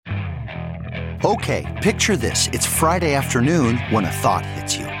Okay, picture this. It's Friday afternoon when a thought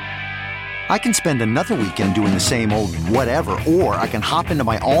hits you. I can spend another weekend doing the same old whatever, or I can hop into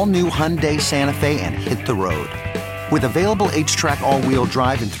my all-new Hyundai Santa Fe and hit the road. With available H-Track all-wheel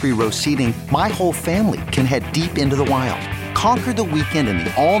drive and 3-row seating, my whole family can head deep into the wild. Conquer the weekend in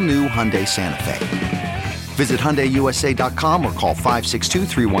the all-new Hyundai Santa Fe. Visit HyundaiUSA.com or call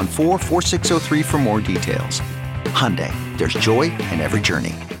 562-314-4603 for more details. Hyundai, there's joy in every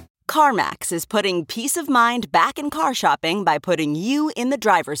journey. CarMax is putting peace of mind back in car shopping by putting you in the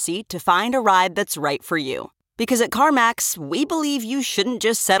driver's seat to find a ride that's right for you. Because at CarMax, we believe you shouldn't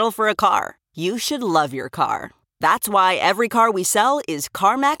just settle for a car. You should love your car. That's why every car we sell is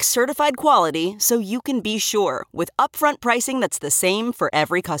CarMax certified quality, so you can be sure with upfront pricing that's the same for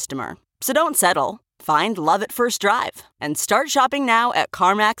every customer. So don't settle. Find love at first drive and start shopping now at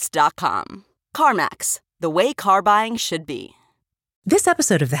CarMax.com. CarMax, the way car buying should be. This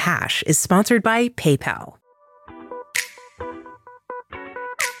episode of The Hash is sponsored by PayPal.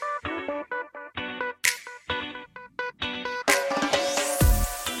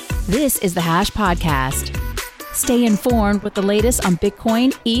 This is The Hash Podcast. Stay informed with the latest on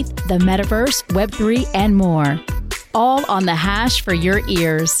Bitcoin, ETH, the metaverse, Web3, and more. All on The Hash for your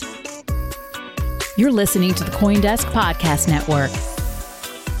ears. You're listening to the CoinDesk Podcast Network.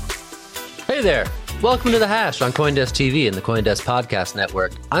 Hey there. Welcome to The Hash on CoinDesk TV and the CoinDesk Podcast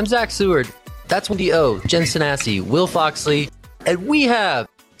Network. I'm Zach Seward. That's Wendy O, Jen Sanasi, Will Foxley, and we have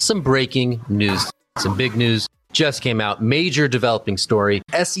some breaking news. Some big news just came out. Major developing story.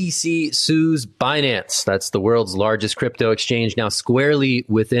 SEC sues Binance. That's the world's largest crypto exchange, now squarely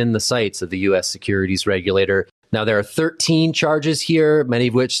within the sights of the U.S. securities regulator. Now, there are 13 charges here, many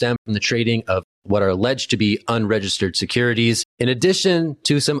of which stem from the trading of what are alleged to be unregistered securities, in addition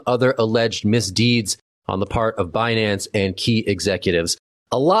to some other alleged misdeeds on the part of Binance and key executives.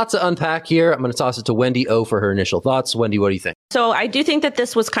 A lot to unpack here. I'm going to toss it to Wendy O for her initial thoughts. Wendy, what do you think? So I do think that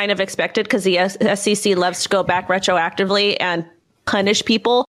this was kind of expected because the SEC loves to go back retroactively and punish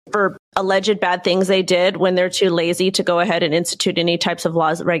people for alleged bad things they did when they're too lazy to go ahead and institute any types of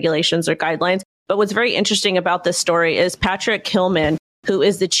laws, regulations, or guidelines. But what's very interesting about this story is Patrick Hillman, who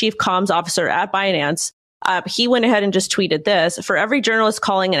is the chief comms officer at Binance, he went ahead and just tweeted this. For every journalist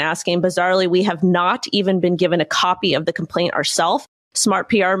calling and asking, bizarrely, we have not even been given a copy of the complaint ourselves. Smart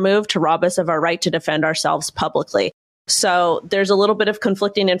PR move to rob us of our right to defend ourselves publicly. So there's a little bit of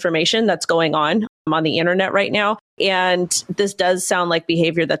conflicting information that's going on the internet right now. And this does sound like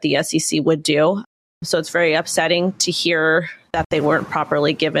behavior that the SEC would do. So it's very upsetting to hear that they weren't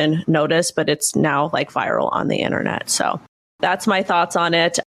properly given notice, but it's now like viral on the internet. So that's my thoughts on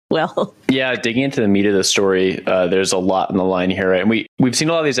it. Well, yeah, digging into the meat of the story, there's a lot on the line here. Right? And we've seen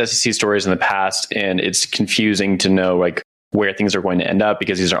a lot of these SEC stories in the past, and it's confusing to know like where things are going to end up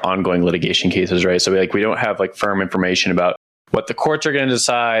because these are ongoing litigation cases, right? So we don't have like firm information about what the courts are going to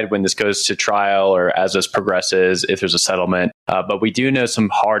decide when this goes to trial or as this progresses, if there's a settlement. But we do know some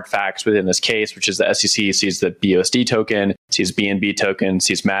hard facts within this case, which is the SEC sees the BUSD token, sees BNB token,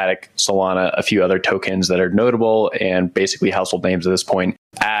 sees Matic, Solana, a few other tokens that are notable and basically household names at this point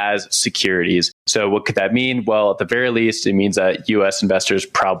as securities. So what could that mean? Well, at the very least, it means that US investors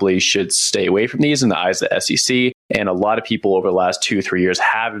probably should stay away from these in the eyes of the SEC. And a lot of people over the last 2-3 years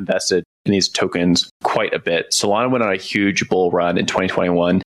have invested in these tokens quite a bit. Solana went on a huge bull run in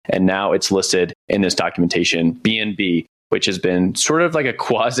 2021, and now it's listed in this documentation, BNB, which has been sort of like a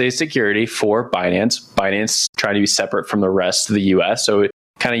quasi-security for Binance. Binance trying to be separate from the rest of the US. So it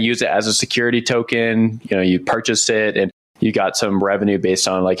kind of use it as a security token. You know, you purchase it and you got some revenue based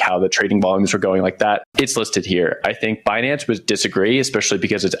on like how the trading volumes were going like that. It's listed here. I think Binance would disagree, especially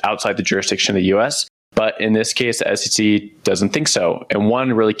because it's outside the jurisdiction of the US. But in this case, the SEC doesn't think so. And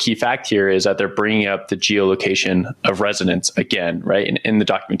one really key fact here is that they're bringing up the geolocation of residence again, right? And in the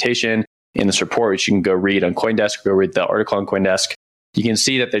documentation, in this report, which you can go read on CoinDesk, go read the article on CoinDesk, you can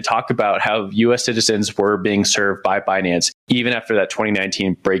see that they talk about how US citizens were being served by Binance, even after that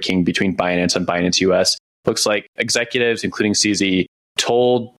 2019 breaking between Binance and Binance US. Looks like executives, including CZ,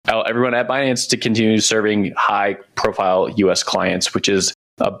 told everyone at Binance to continue serving high-profile US clients, which is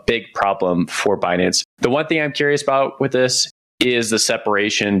a big problem for Binance. The one thing I'm curious about with this is the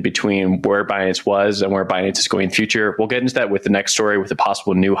separation between where Binance was and where Binance is going in the future. We'll get into that with the next story with the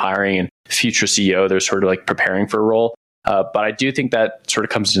possible new hiring and future CEO. They're sort of like preparing for a role. But I do think that sort of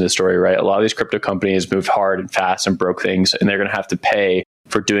comes into the story, right? A lot of these crypto companies moved hard and fast and broke things, and they're going to have to pay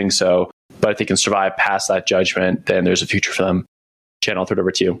for doing so. But if they can survive past that judgment, then there's a future for them. Jen, I'll throw it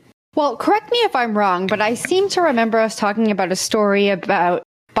over to you. Well, correct me if I'm wrong, but I seem to remember us talking about a story about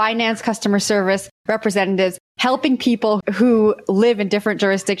Binance customer service representatives helping people who live in different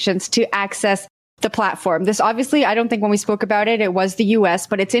jurisdictions to access the platform. This obviously, I don't think when we spoke about it, it was the US,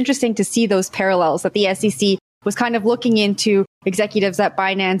 but it's interesting to see those parallels that the SEC was kind of looking into executives at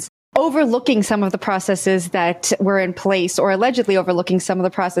Binance, overlooking some of the processes that were in place, or allegedly overlooking some of the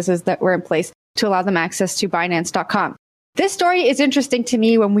processes that were in place to allow them access to Binance.com. This story is interesting to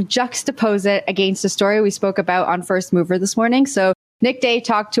me when we juxtapose it against a story we spoke about on First Mover this morning. So Nick Day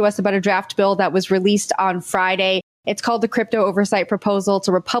talked to us about a draft bill that was released on Friday. It's called the Crypto Oversight Proposal. It's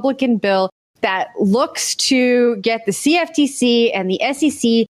a Republican bill that looks to get the CFTC and the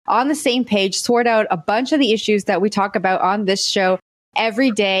SEC on the same page, sort out a bunch of the issues that we talk about on this show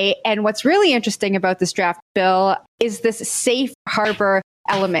every day. And what's really interesting about this draft bill is this safe harbor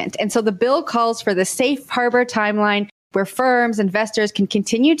element. And so the bill calls for the safe harbor timeline where firms, investors can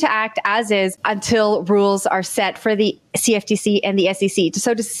continue to act as is until rules are set for the CFTC and the SEC.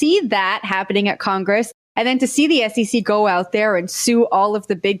 So to see that happening at Congress, and then to see the SEC go out there and sue all of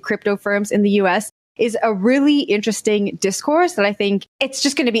the big crypto firms in the US is a really interesting discourse that I think it's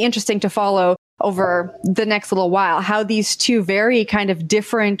just going to be interesting to follow over the next little while, how these two very kind of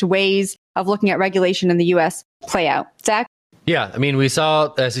different ways of looking at regulation in the US play out. Zach? Yeah, I mean, we saw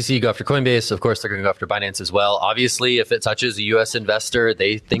the SEC go after Coinbase. Of course, they're going to go after Binance as well. Obviously, if it touches a U.S. investor,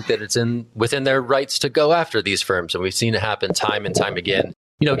 they think that it's within their rights to go after these firms. And we've seen it happen time and time again.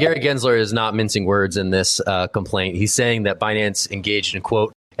 You know, Gary Gensler is not mincing words in this complaint. He's saying that Binance engaged in,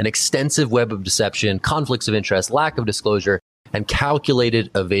 quote, an extensive web of deception, conflicts of interest, lack of disclosure, and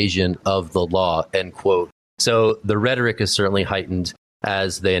calculated evasion of the law, end quote. So the rhetoric is certainly heightened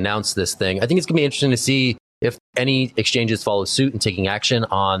as they announce this thing. I think it's going to be interesting to see if any exchanges follow suit and taking action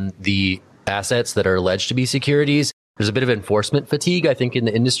on the assets that are alleged to be securities. There's a bit of enforcement fatigue, I think, in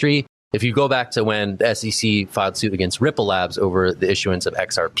the industry. If you go back to when the SEC filed suit against Ripple Labs over the issuance of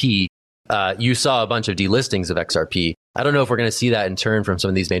XRP, you saw a bunch of delistings of XRP. I don't know if we're going to see that in turn from some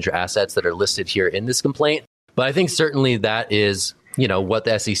of these major assets that are listed here in this complaint, but I think certainly that is, you know, what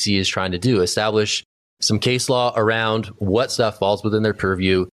the SEC is trying to do, establish some case law around what stuff falls within their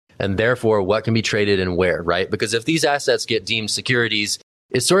purview and therefore what can be traded and where, right? Because if these assets get deemed securities,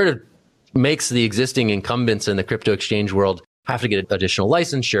 it sort of makes the existing incumbents in the crypto exchange world have to get additional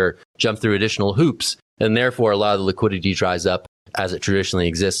licensure, jump through additional hoops, and therefore a lot of the liquidity dries up as it traditionally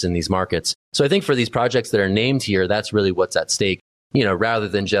exists in these markets. So I think for these projects that are named here, that's really what's at stake, you know, rather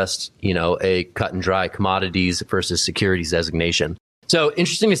than just, you know, a cut and dry commodities versus securities designation. So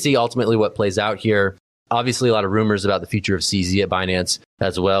interesting to see ultimately what plays out here. Obviously, a lot of rumors about the future of CZ at Binance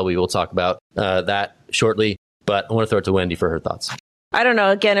as well. We will talk about that shortly, but I want to throw it to Wendy for her thoughts. I don't know.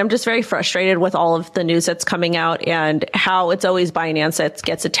 Again, I'm just very frustrated with all of the news that's coming out and how it's always Binance that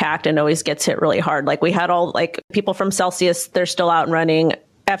gets attacked and always gets hit really hard. Like we had all like people from Celsius, they're still out and running.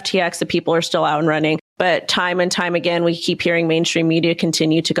 FTX, the people are still out and running. But time and time again, we keep hearing mainstream media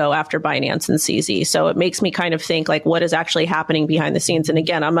continue to go after Binance and CZ. So it makes me kind of think like what is actually happening behind the scenes. And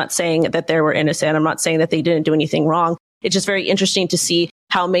again, I'm not saying that they were innocent. I'm not saying that they didn't do anything wrong. It's just very interesting to see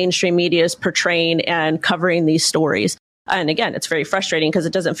how mainstream media is portraying and covering these stories. And again, it's very frustrating because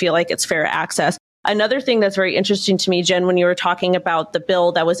it doesn't feel like it's fair access. Another thing that's very interesting to me, Jen, when you were talking about the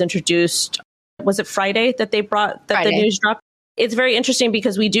bill that was introduced, was it Friday that they brought, that the news dropped? It's very interesting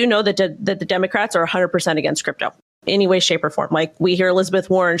because we do know that the Democrats are 100% against crypto, any way, shape, or form. Like we hear Elizabeth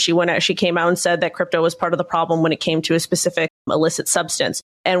Warren, she came out and said that crypto was part of the problem when it came to a specific illicit substance.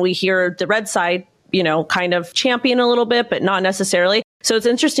 And we hear the red side, you know, kind of champion a little bit, but not necessarily. So it's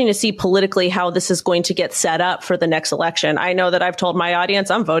interesting to see politically how this is going to get set up for the next election. I know that I've told my audience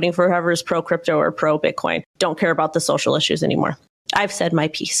I'm voting for whoever is pro crypto or pro Bitcoin. Don't care about the social issues anymore. I've said my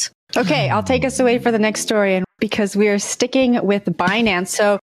piece. Okay, I'll take us away for the next story, and because we are sticking with Binance.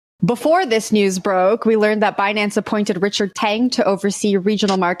 So before this news broke, we learned that Binance appointed Richard Teng to oversee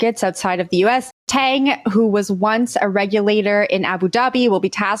regional markets outside of the US. Teng, who was once a regulator in Abu Dhabi, will be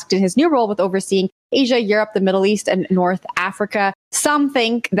tasked in his new role with overseeing Asia, Europe, the Middle East, and North Africa. Some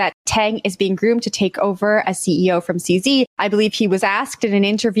think that Teng is being groomed to take over as CEO from CZ. I believe he was asked in an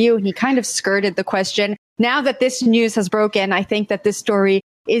interview, and he kind of skirted the question. Now that this news has broken, I think that this story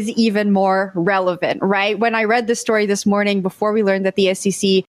is even more relevant, right? When I read the story this morning, before we learned that the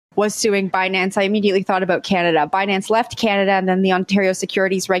SEC was suing Binance, I immediately thought about Canada. Binance left Canada, and then the Ontario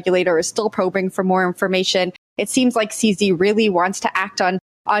Securities regulator is still probing for more information. It seems like CZ really wants to act on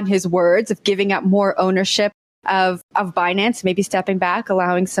his words of giving up more ownership of Binance, maybe stepping back,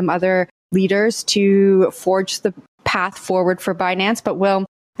 allowing some other leaders to forge the path forward for Binance. But Will,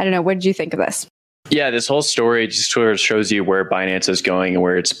 I don't know, what did you think of this? Yeah, this whole story just sort of shows you where Binance is going and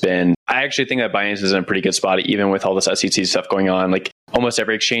where it's been. I actually think that Binance is in a pretty good spot, even with all this SEC stuff going on. Like almost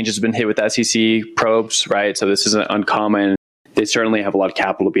every exchange has been hit with SEC probes, right? So this isn't uncommon. they certainly have a lot of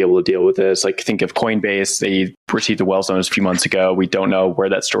capital to be able to deal with this. Like think of Coinbase, they received a Wells notice a few months ago. We don't know where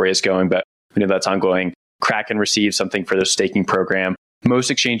that story is going, but we know that's ongoing. Kraken received something for their staking program. Most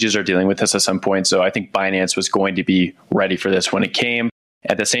exchanges are dealing with this at some point. So I think Binance was going to be ready for this when it came.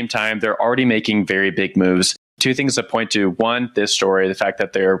 At the same time, they're already making very big moves. Two things to point to. One, this story, the fact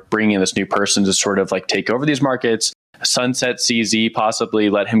that they're bringing in this new person to sort of like take over these markets, sunset CZ,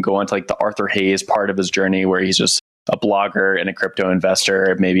 possibly let him go into like the Arthur Hayes part of his journey where he's just a blogger and a crypto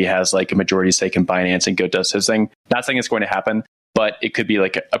investor, maybe has like a majority stake in Binance and go does his thing. Not saying it's going to happen, but it could be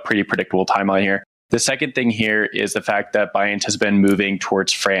like a pretty predictable timeline here. The second thing here is the fact that Binance has been moving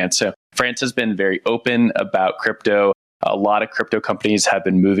towards France. So France has been very open about crypto. A lot of crypto companies have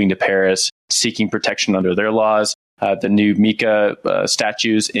been moving to Paris, seeking protection under their laws. The new MiCA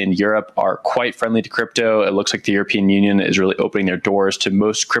statutes in Europe are quite friendly to crypto. It looks like the European Union is really opening their doors to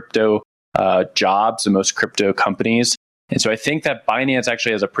most crypto jobs and most crypto companies. And so I think that Binance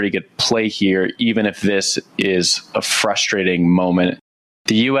actually has a pretty good play here, even if this is a frustrating moment.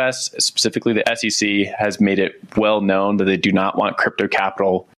 The US, specifically the SEC, has made it well known that they do not want crypto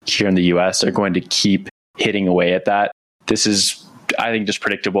capital here in the US. They're going to keep hitting away at that. This is, I think, just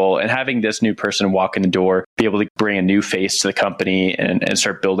predictable. And having this new person walk in the door, be able to bring a new face to the company and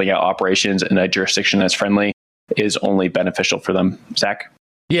start building out operations in a jurisdiction that's friendly is only beneficial for them. Zach?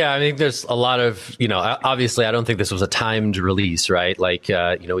 Yeah, I think there's a lot of, obviously, I don't think this was a timed release, right? Like,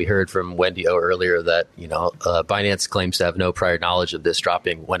 we heard from Wendy O earlier that, Binance claims to have no prior knowledge of this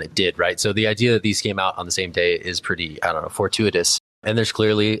dropping when it did, right? So the idea that these came out on the same day is pretty, fortuitous. And there's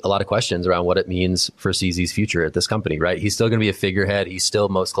clearly a lot of questions around what it means for CZ's future at this company, right? He's still going to be a figurehead. He's still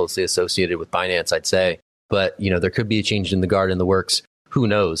most closely associated with Binance, I'd say. But, there could be a change in the guard in the works. Who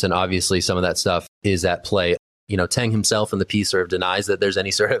knows? And obviously, some of that stuff is at play. Teng himself in the piece sort of denies that there's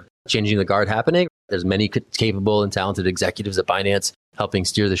any sort of changing the guard happening. There's many capable and talented executives at Binance helping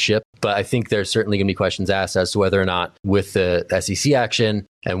steer the ship. But I think there's certainly going to be questions asked as to whether or not with the SEC action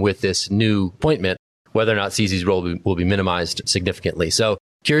and with this new appointment, whether or not CZ's role will be minimized significantly. So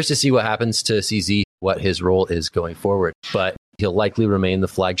curious to see what happens to CZ, what his role is going forward. But he'll likely remain the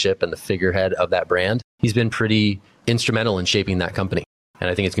flagship and the figurehead of that brand. He's been pretty instrumental in shaping that company. And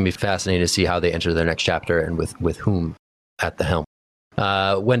I think it's going to be fascinating to see how they enter their next chapter and with whom at the helm.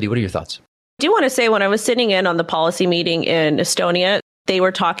 Wendy, what are your thoughts? I do want to say when I was sitting in on the policy meeting in Estonia, they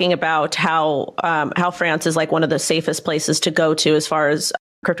were talking about how France is like one of the safest places to go to as far as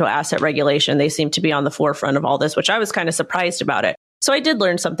crypto asset regulation. They seem to be on the forefront of all this, which I was kind of surprised about it. So I did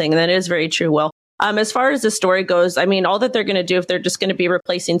learn something, and that is very true, Will. As far as the story goes, I mean, all that they're going to do, if they're just going to be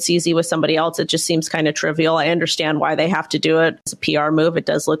replacing CZ with somebody else, it just seems kind of trivial. I understand why they have to do it. It's a PR move. It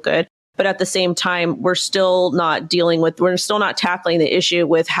does look good. But at the same time, we're still not tackling the issue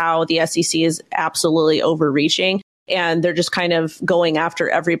with how the SEC is absolutely overreaching. And they're just kind of going after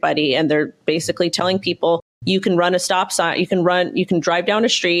everybody. And they're basically telling people, you can run a stop sign. You can drive down a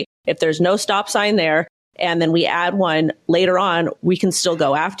street. If there's no stop sign there, and then we add one later on, we can still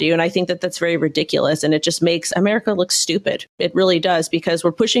go after you. And I think that that's very ridiculous. And it just makes America look stupid. It really does, because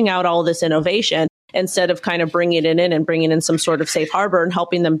we're pushing out all this innovation instead of kind of bringing it in and bringing in some sort of safe harbor and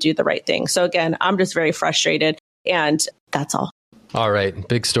helping them do the right thing. So again, I'm just very frustrated. And that's all. All right.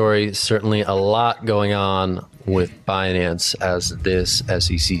 Big story. Certainly a lot going on with Binance as this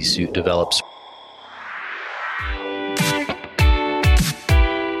SEC suit develops.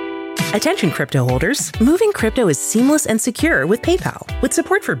 Attention crypto holders, moving crypto is seamless and secure with PayPal. With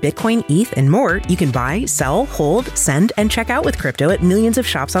support for Bitcoin, ETH, and more, you can buy, sell, hold, send, and check out with crypto at millions of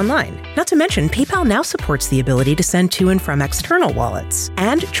shops online. Not to mention, PayPal now supports the ability to send to and from external wallets,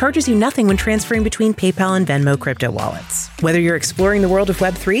 and charges you nothing when transferring between PayPal and Venmo crypto wallets. Whether you're exploring the world of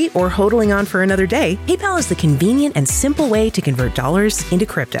Web3 or hodling on for another day, PayPal is the convenient and simple way to convert dollars into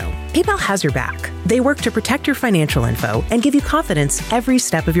crypto. PayPal has your back. They work to protect your financial info and give you confidence every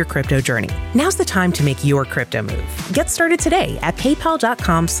step of your crypto journey. Now's the time to make your crypto move. Get started today at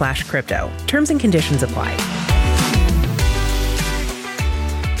paypal.com/crypto. Terms and conditions apply.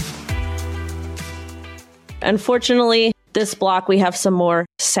 Unfortunately, this block, we have some more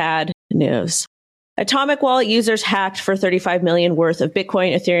sad news. Atomic Wallet users hacked for $35 million worth of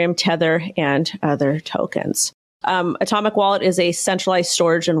Bitcoin, Ethereum, Tether, and other tokens. Atomic Wallet is a centralized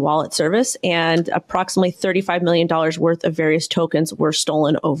storage and wallet service, and approximately $35 million worth of various tokens were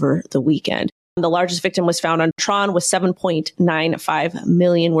stolen over the weekend. The largest victim was found on Tron with $7.95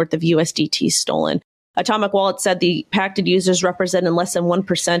 million worth of USDT stolen. Atomic Wallet said the impacted users represented less than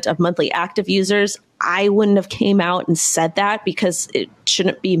 1% of monthly active users. I wouldn't have came out and said that because it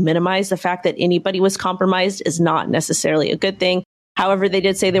shouldn't be minimized. The fact that anybody was compromised is not necessarily a good thing. However, they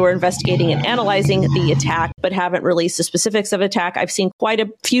did say they were investigating and analyzing the attack, but haven't released the specifics of attack. I've seen quite a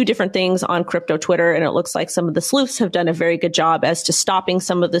few different things on crypto Twitter, and it looks like some of the sleuths have done a very good job as to stopping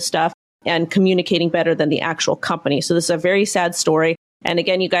some of the stuff and communicating better than the actual company. So this is a very sad story. And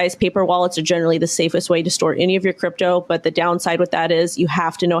again, you guys, paper wallets are generally the safest way to store any of your crypto. But the downside with that is you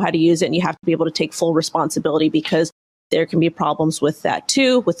have to know how to use it, and you have to be able to take full responsibility, because there can be problems with that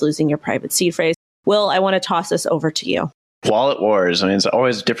too, with losing your private seed phrase. Will, I want to toss this over to you. Wallet wars. I mean, it's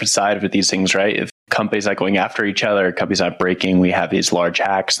always a different side of these things, right? If companies are going after each other, companies are breaking, we have these large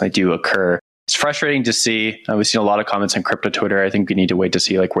hacks, and they do occur. It's frustrating to see. We've seen a lot of comments on crypto Twitter. I think we need to wait to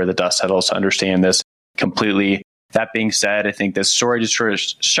see where the dust settles to understand this completely. That being said, I think this story just sort of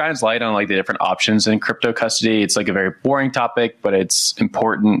shines light on the different options in crypto custody. It's a very boring topic, but it's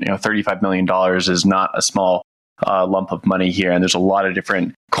important. $35 million is not a small lump of money here. And there's a lot of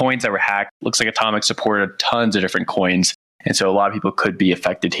different coins that were hacked. Looks like Atomic supported tons of different coins. And so a lot of people could be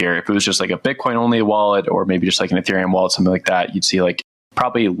affected here. If it was just a Bitcoin only wallet, or maybe just an Ethereum wallet, something like that, you'd see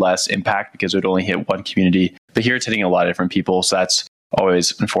probably less impact because it would only hit one community. But here it's hitting a lot of different people. So that's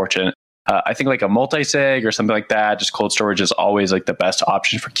always unfortunate. I think a multi-sig or something like that, just cold storage is always the best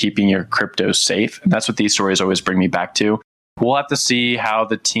option for keeping your crypto safe. And that's what these stories always bring me back to. We'll have to see how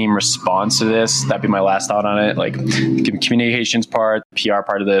the team responds to this. That'd be my last thought on it. The communications part, the PR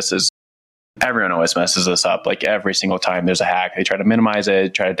part of this is everyone always messes this up. Every single time there's a hack, they try to minimize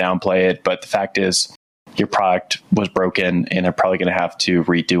it, try to downplay it. But the fact is your product was broken, and they're probably going to have to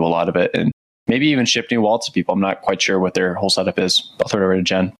redo a lot of it and maybe even ship new wallets to people. I'm not quite sure what their whole setup is. I'll throw it over to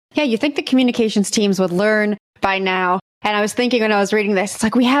Jen. Yeah, you think the communications teams would learn by now. And I was thinking when I was reading this,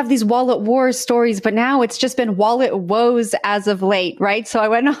 it's we have these wallet wars stories, but now it's just been wallet woes as of late, right? So I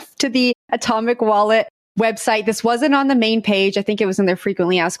went off to the Atomic Wallet website. This wasn't on the main page. I think it was in their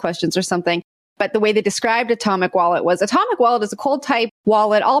frequently asked questions or something. But the way they described Atomic Wallet was Atomic Wallet is a cold type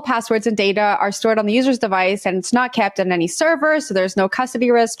wallet. All passwords and data are stored on the user's device, and it's not kept on any server. So there's no custody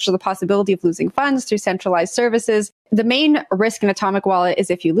risks or the possibility of losing funds through centralized services. The main risk in Atomic Wallet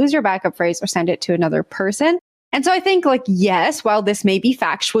is if you lose your backup phrase or send it to another person. And so I think yes, while this may be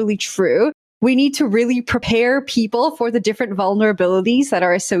factually true, we need to really prepare people for the different vulnerabilities that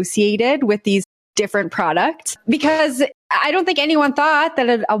are associated with these different products, because I don't think anyone thought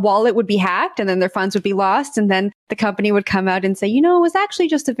that a wallet would be hacked and then their funds would be lost. And then the company would come out and say, it was actually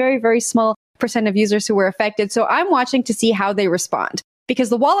just a very, very small percent of users who were affected. So I'm watching to see how they respond, because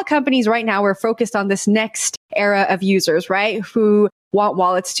the wallet companies right now are focused on this next era of users, right? Who want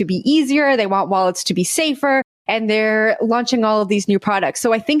wallets to be easier. They want wallets to be safer. And they're launching all of these new products.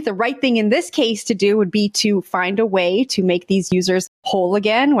 So I think the right thing in this case to do would be to find a way to make these users whole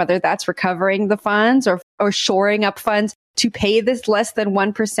again, whether that's recovering the funds or shoring up funds to pay this less than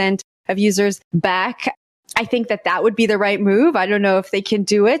 1% of users back. I think that would be the right move. I don't know if they can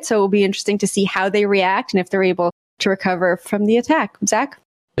do it. So it will be interesting to see how they react and if they're able to recover from the attack. Zach?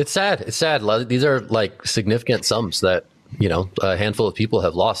 It's sad. It's sad. These are significant sums that, a handful of people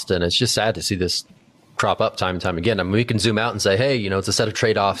have lost. And it's just sad to see this crop up time and time again. I mean, we can zoom out and say, hey, it's a set of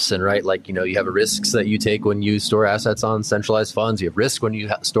trade-offs, and you have risks that you take when you store assets on centralized funds. You have risk when you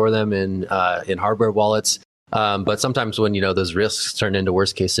store them in hardware wallets. But sometimes when, those risks turn into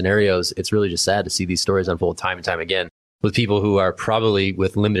worst case scenarios, it's really just sad to see these stories unfold time and time again with people who are probably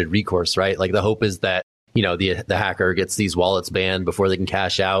with limited recourse, right? The hope is that, the hacker gets these wallets banned before they can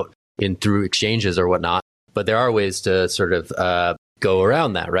cash out through exchanges or whatnot. But there are ways to sort of go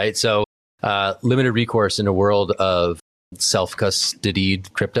around that, right? So limited recourse in a world of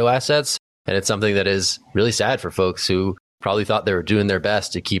self-custodied crypto assets. And it's something that is really sad for folks who probably thought they were doing their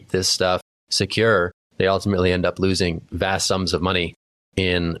best to keep this stuff secure. They ultimately end up losing vast sums of money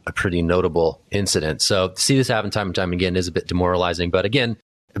in a pretty notable incident. So to see this happen time and time again is a bit demoralizing. But again,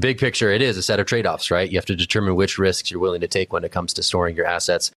 the big picture, it is a set of trade-offs, right? You have to determine which risks you're willing to take when it comes to storing your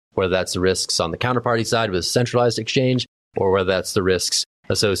assets, whether that's the risks on the counterparty side with centralized exchange, or whether that's the risks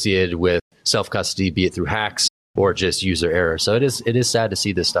associated with self-custody, be it through hacks or just user error. So it is sad to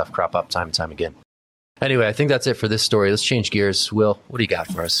see this stuff crop up time and time again. Anyway, I think that's it for this story. Let's change gears. Will, what do you got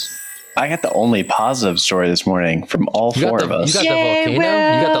for us? I got the only positive story this morning from all four of us. You got the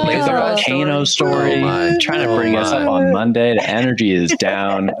volcano? You got the laser volcano story. Trying to bring us up on Monday. The energy is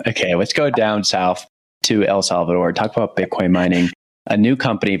down. Okay, let's go down south to El Salvador. Talk about Bitcoin mining. A new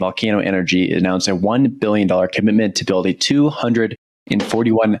company, Volcano Energy, announced a $1 billion commitment to build a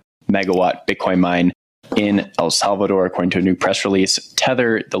 241 megawatt Bitcoin mine in El Salvador, according to a new press release.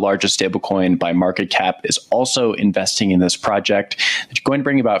 Tether, the largest stablecoin by market cap, is also investing in this project. They're going to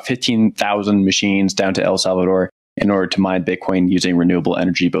bring about 15,000 machines down to El Salvador in order to mine Bitcoin using renewable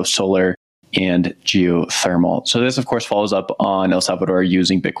energy, both solar and geothermal. So this, of course, follows up on El Salvador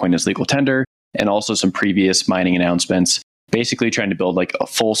using Bitcoin as legal tender and also some previous mining announcements, basically trying to build like a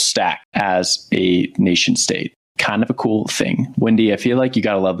full stack as a nation state. Kind of a cool thing. Wendy, I feel like you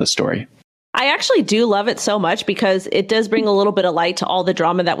got to love this story. I actually do love it so much because it does bring a little bit of light to all the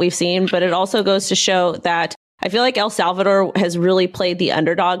drama that we've seen, but it also goes to show that I feel like El Salvador has really played the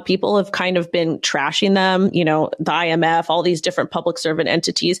underdog. People have kind of been trashing them, the IMF, all these different public servant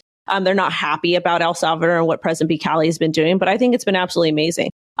entities. They're not happy about El Salvador and what President Bukele has been doing, but I think it's been absolutely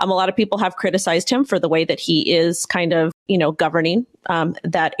amazing. A lot of people have criticized him for the way that he is kind of, governing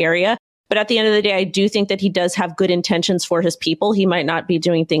that area. But at the end of the day, I do think that he does have good intentions for his people. He might not be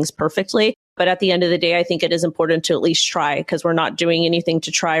doing things perfectly, but at the end of the day, I think it is important to at least try, because we're not doing anything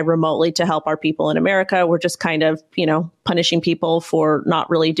to try remotely to help our people in America. We're just kind of, punishing people for not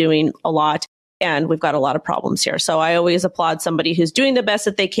really doing a lot. And we've got a lot of problems here. So I always applaud somebody who's doing the best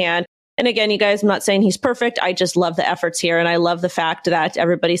that they can. And again, you guys, I'm not saying he's perfect. I just love the efforts here. And I love the fact that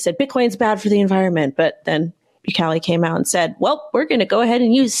everybody said Bitcoin's bad for the environment. But then Bukele came out and said, well, we're going to go ahead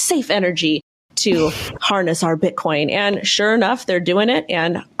and use safe energy to harness our Bitcoin. And sure enough, they're doing it.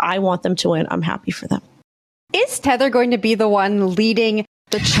 And I want them to win. I'm happy for them. Is Tether going to be the one leading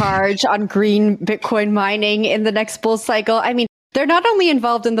the charge on green Bitcoin mining in the next bull cycle? I mean, they're not only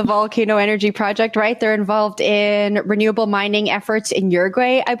involved in the Volcano Energy project, right? They're involved in renewable mining efforts in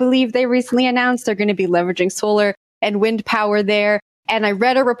Uruguay. I believe they recently announced they're going to be leveraging solar and wind power there. And I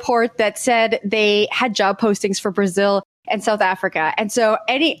read a report that said they had job postings for Brazil and South Africa. And so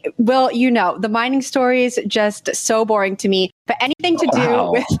the mining story is just so boring to me. But anything to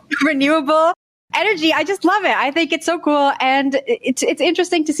do with renewable energy, I just love it. I think it's so cool. And it's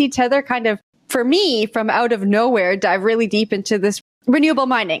interesting to see Tether kind of, for me, from out of nowhere, dive really deep into this renewable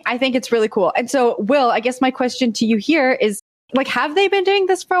mining. I think it's really cool. And so, Will, I guess my question to you here is, have they been doing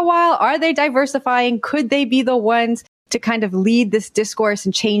this for a while? Are they diversifying? Could they be the ones to kind of lead this discourse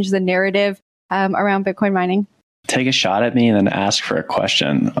and change the narrative around Bitcoin mining? Take a shot at me and then ask for a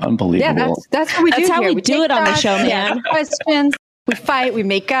question. Unbelievable. Yeah, that's what we do. That's how here. we do it on the show, man. Questions, we fight, we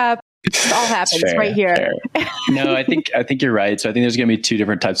make up. It all happens right here. No, I think you're right. So I think there's going to be two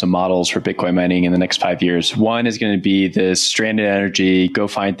different types of models for Bitcoin mining in the next 5 years. One is going to be this stranded energy, go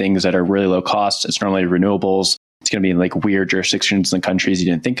find things that are really low cost. It's normally renewables. It's going to be in like weird jurisdictions and countries you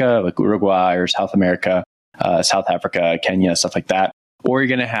didn't think of, like Uruguay or South America, South Africa, Kenya, stuff like that. Or you're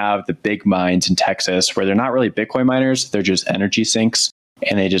going to have the big mines in Texas where they're not really Bitcoin miners. They're just energy sinks,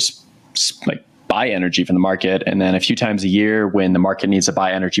 and they just buy energy from the market. And then a few times a year when the market needs to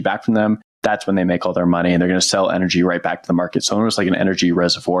buy energy back from them, that's when they make all their money, and they're going to sell energy right back to the market. So almost like an energy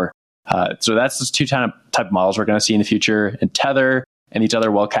reservoir. So that's the two type of models we're going to see in the future. And Tether and these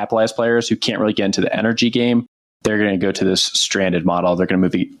other well-capitalized players who can't really get into the energy game, they're going to go to this stranded model. They're going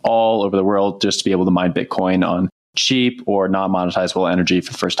to move all over the world just to be able to mine Bitcoin on cheap or non-monetizable energy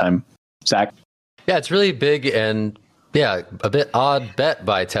for the first time. Zach? Yeah, it's really big and a bit odd bet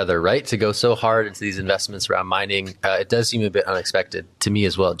by Tether, right? To go so hard into these investments around mining. It does seem a bit unexpected to me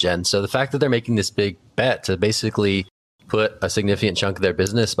as well, Jen. So the fact that they're making this big bet to basically put a significant chunk of their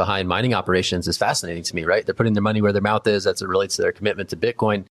business behind mining operations is fascinating to me, right? They're putting their money where their mouth is. That's what relates to their commitment to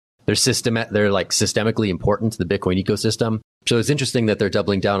Bitcoin. They're systemically important to the Bitcoin ecosystem. So it's interesting that they're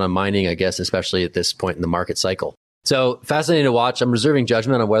doubling down on mining, I guess, especially at this point in the market cycle. So fascinating to watch. I'm reserving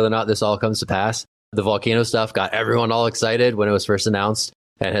judgment on whether or not this all comes to pass. The volcano stuff got everyone all excited when it was first announced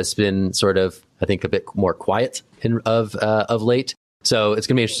and has been sort of, I think, a bit more quiet of late. So it's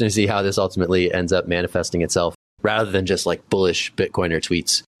going to be interesting to see how this ultimately ends up manifesting itself rather than just like bullish Bitcoiner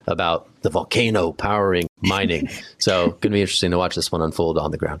tweets about the volcano powering mining. So going to be interesting to watch this one unfold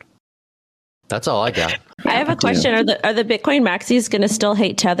on the ground. That's all I got. I have a question. Are the Bitcoin maxis going to still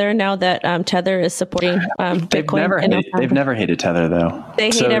hate Tether now that Tether is supporting Bitcoin? They've never hated Tether, though.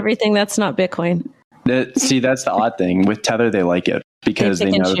 They hate everything that's not Bitcoin. That's the odd thing. With Tether, they like it because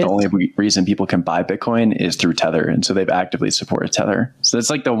they know that the only reason people can buy Bitcoin is through Tether. And so they've actively supported Tether. So it's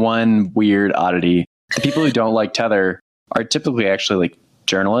like the one weird oddity. The people who don't like Tether are typically actually like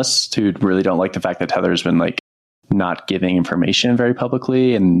journalists who really don't like the fact that Tether has been like not giving information very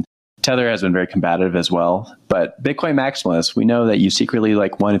publicly. And Tether has been very combative as well. But Bitcoin maximalists, we know that you secretly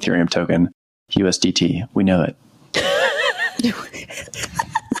like one Ethereum token, USDT. We know it.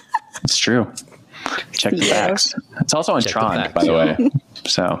 It's true. Check the facts. It's also on Tron, by the way.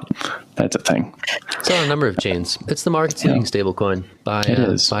 So that's a thing. It's on a number of chains. It's the market's leading stablecoin. It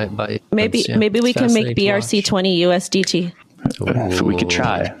is. Maybe we can make BRC20 USDT. If we could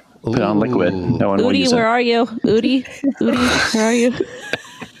try. Put it on Liquid. No one will use it. Where are you? Udi, where are you?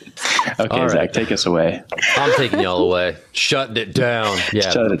 Okay, All Zach, right. take us away. I'm taking y'all away. Shutting it down. Yeah,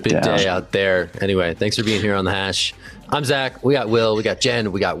 Shut it big down. day out there. Anyway, thanks for being here on The Hash. I'm Zach. We got Will. We got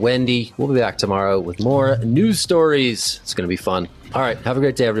Jen. We got Wendy. We'll be back tomorrow with more news stories. It's going to be fun. All right. Have a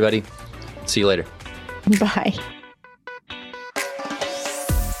great day, everybody. See you later. Bye.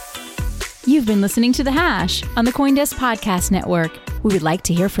 You've been listening to The Hash on the CoinDesk Podcast Network. We would like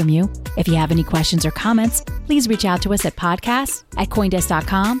to hear from you. If you have any questions or comments, please reach out to us at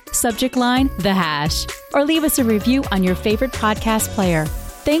podcasts@coindesk.com, subject line The Hash, or leave us a review on your favorite podcast player.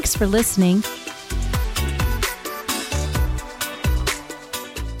 Thanks for listening.